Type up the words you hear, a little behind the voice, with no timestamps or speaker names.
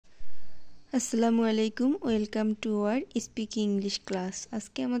আসসালামু আলাইকুম, welcome to our speaking English class.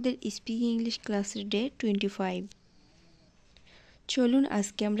 আজকে আমাদের স্পিকিং ইংলিশ ক্লাসের ডে 25। চলুন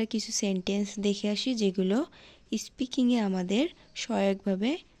আজকে আমরা কিছু সেন্টেন্স দেখে আসি যেগুলো স্পিকিংয়ে আমাদের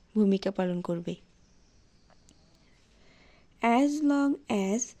সহায়কভাবে ভূমিকা পালন করবে। As long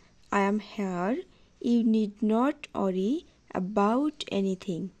as I am here, you need not worry about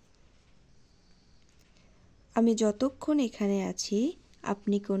anything. আমি যতক্ষণ এখানে আছি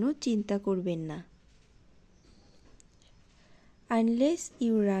আপনি কোনো চিন্তা করবেন না। Unless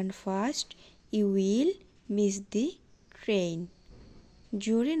you run fast, you will miss the train.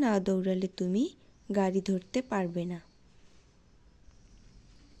 জোরে না দৌড়ালে তুমি গাড়ি ধরতে পারবে না।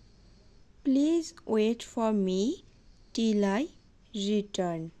 Please wait for me till I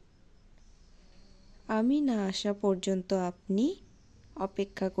return. আমি না আসা পর্যন্ত আপনি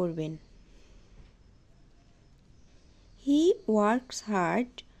অপেক্ষা করবেন। He works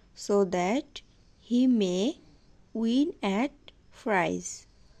hard so that he may win at prize.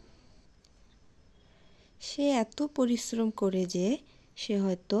 সে এত পরিশ্রম করে যে সে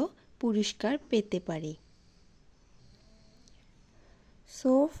হয়তো পুরস্কার পেতে পারে।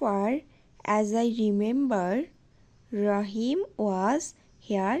 So far as I remember, Rahim was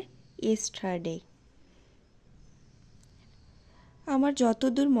here yesterday. আমার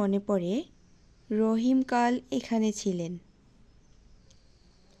যতদূর মনে পড়ে রহিম কাল এখানে ছিলেন।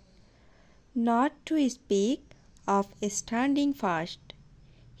 Not to speak of standing first,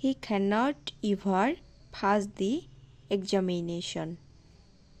 he cannot ever pass the examination.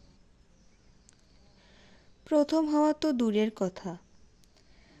 প্রথম হওয়া তো দূরের কথা,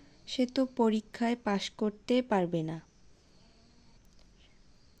 সে তো পরীক্ষায় পাশ করতে পারবে না।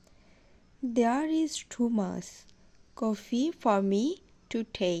 There is too much coffee for me to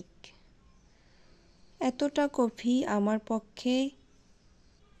take. এতটা কফি আমার পক্ষে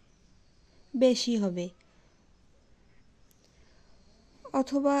বেশি হবে,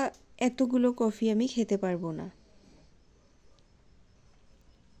 অথবা এতগুলো কফি আমি খেতে পারবো না।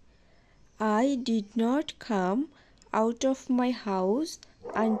 I did not come out of my house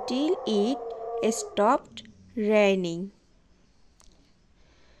until it stopped raining.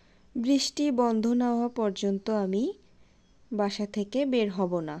 বৃষ্টি বন্ধ না হওয়া পর্যন্ত আমি বাসা থেকে বের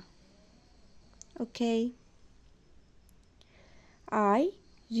হব না। Okay. I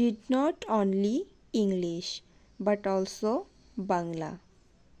read not only English but also Bangla.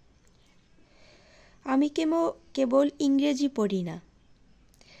 আমি কেবল ইংরেজি পড়ি না,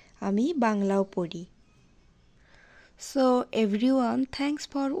 আমি বাংলাও পড়ি। So everyone, thanks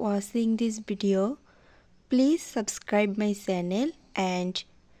for watching this video. Please subscribe my channel and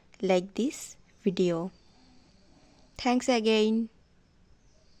like this video. Thanks again.